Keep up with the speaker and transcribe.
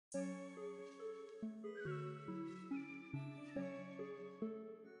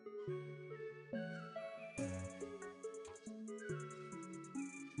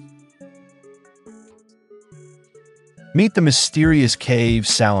Meet the mysterious cave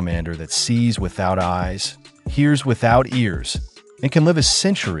salamander that sees without eyes, hears without ears, and can live a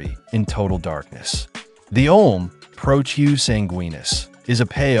century in total darkness. The Olm, Proteus anguinus, is a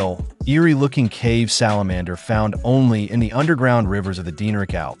pale, eerie-looking cave salamander found only in the underground rivers of the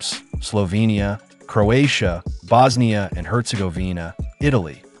Dinaric Alps, Slovenia, Croatia, Bosnia and Herzegovina,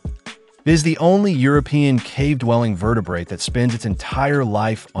 Italy. It is the only European cave-dwelling vertebrate that spends its entire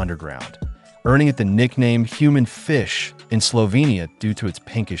life underground, earning it the nickname human fish in Slovenia due to its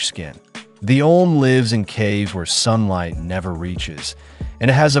pinkish skin. The Olm lives in caves where sunlight never reaches, and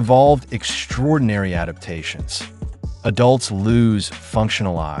it has evolved extraordinary adaptations. Adults lose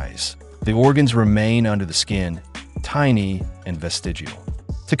functional eyes. The organs remain under the skin, tiny and vestigial.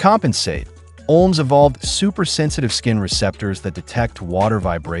 To compensate, Olms evolved super-sensitive skin receptors that detect water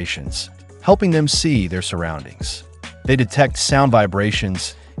vibrations, helping them see their surroundings. They detect sound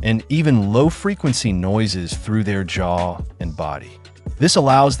vibrations and even low-frequency noises through their jaw and body. This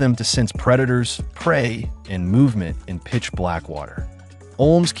allows them to sense predators, prey, and movement in pitch-black water.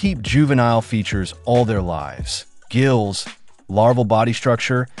 Olms keep juvenile features all their lives: gills, larval body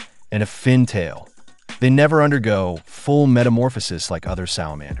structure, and a fin tail. They never undergo full metamorphosis like other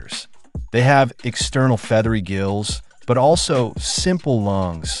salamanders. They have external feathery gills, but also simple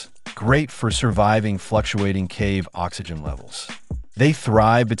lungs, great for surviving fluctuating cave oxygen levels. They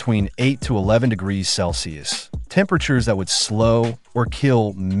thrive between 8 to 11 degrees Celsius, temperatures that would slow or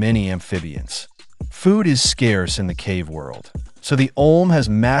kill many amphibians. Food is scarce in the cave world, so the Olm has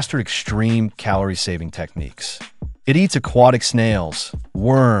mastered extreme calorie-saving techniques. It eats aquatic snails,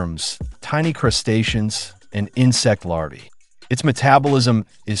 worms, tiny crustaceans, and insect larvae. Its metabolism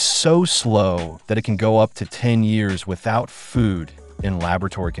is so slow that it can go up to 10 years without food in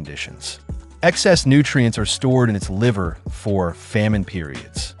laboratory conditions. Excess nutrients are stored in its liver for famine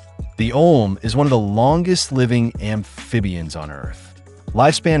periods. The Olm is one of the longest living amphibians on Earth.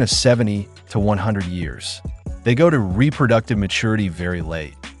 Lifespan of 70 to 100 years. They go to reproductive maturity very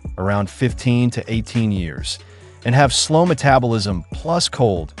late, around 15 to 18 years, and have slow metabolism plus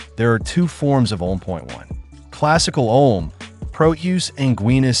cold. There are two forms of Olm.1. Classical Olm, Proteus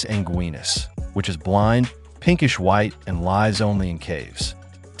anguinus, which is blind, pinkish-white, and lives only in caves.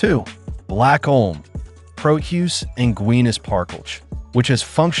 2. Black Olm, Proteus anguinus parkulch, which has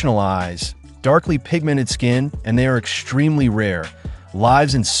functional eyes, darkly pigmented skin, and they are extremely rare,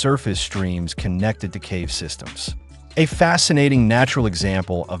 lives in surface streams connected to cave systems. A fascinating natural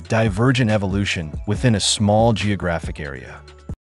example of divergent evolution within a small geographic area.